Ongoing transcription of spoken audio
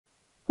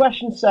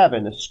Question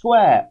 7. A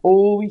square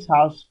always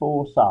has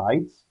 4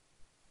 sides.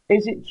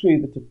 Is it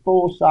true that a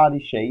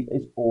 4-sided shape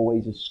is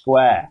always a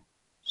square?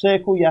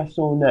 Circle yes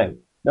or no.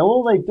 Now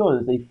all they've done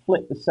is they've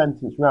flipped the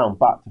sentence round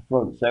back to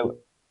front. So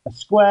a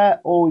square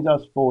always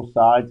has 4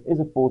 sides. Is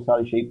a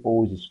 4-sided shape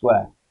always a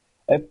square?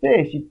 At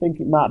first you'd think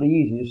it might be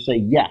easy to just say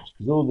yes,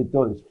 because all they've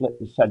done is flip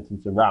the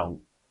sentence around.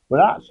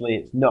 But actually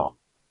it's not.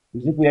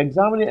 Because if we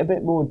examine it a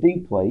bit more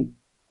deeply,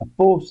 a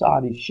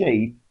 4-sided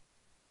shape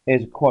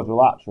is a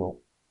quadrilateral.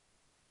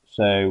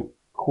 So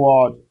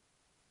quadrilateral.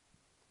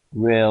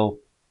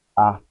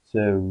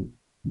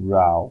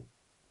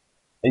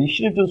 And you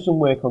should have done some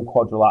work on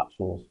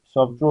quadrilaterals.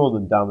 So I've drawn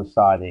them down the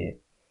side here.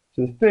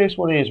 So the first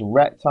one is a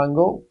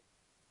rectangle.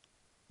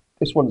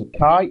 This one's a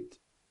kite.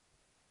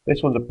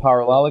 This one's a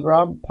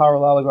parallelogram.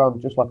 Parallelogram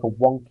is just like a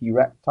wonky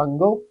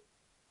rectangle.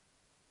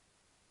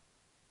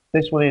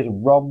 This one is a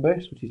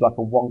rhombus, which is like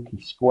a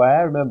wonky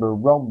square. Remember, a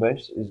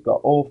rhombus has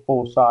got all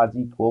 4 sides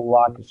equal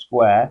like a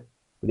square,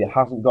 but it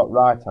hasn't got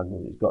right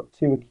angles. It's got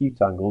 2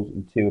 acute angles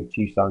and 2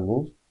 obtuse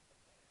angles.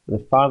 And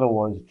the final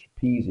one is a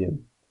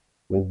trapezium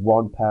with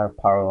 1 pair of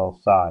parallel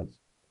sides.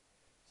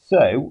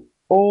 So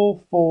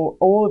all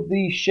of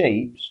these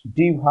shapes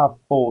do have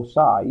 4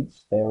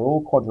 sides. They're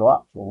all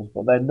quadrilaterals,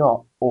 but they're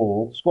not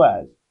all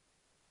squares.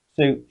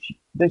 So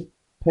this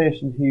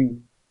person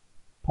who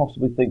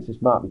possibly thinks this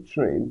might be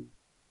true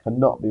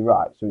cannot be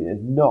right. So it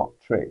is not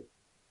true.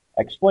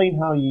 Explain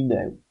how you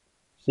know.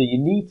 So you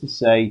need to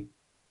say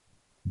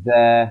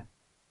there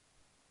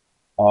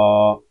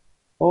are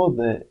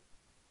other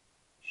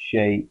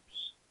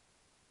shapes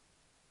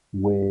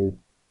with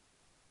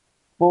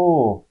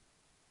 4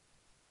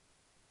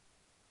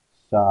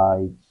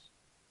 sides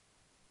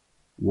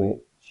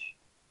which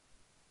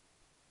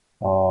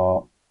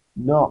are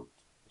not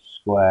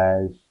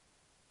squares,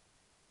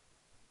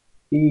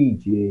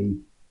 e.g.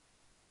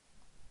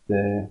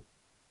 the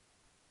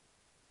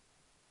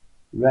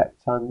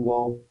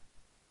rectangle,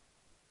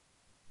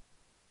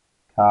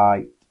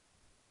 kite,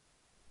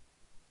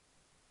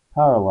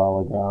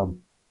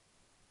 parallelogram,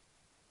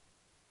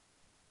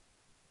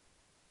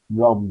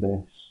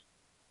 rhombus,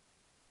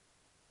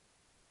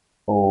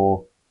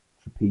 or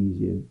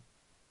trapezium.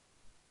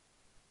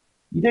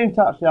 You don't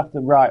actually have to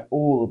write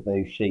all of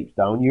those shapes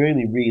down. You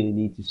only really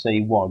need to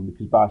say one,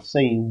 because by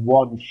saying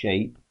one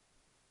shape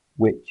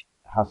which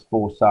has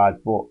 4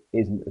 sides but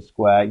isn't a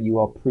square, you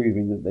are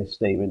proving that this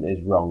statement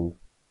is wrong.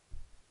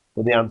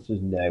 But the answer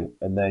is no,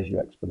 and there's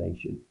your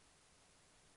explanation.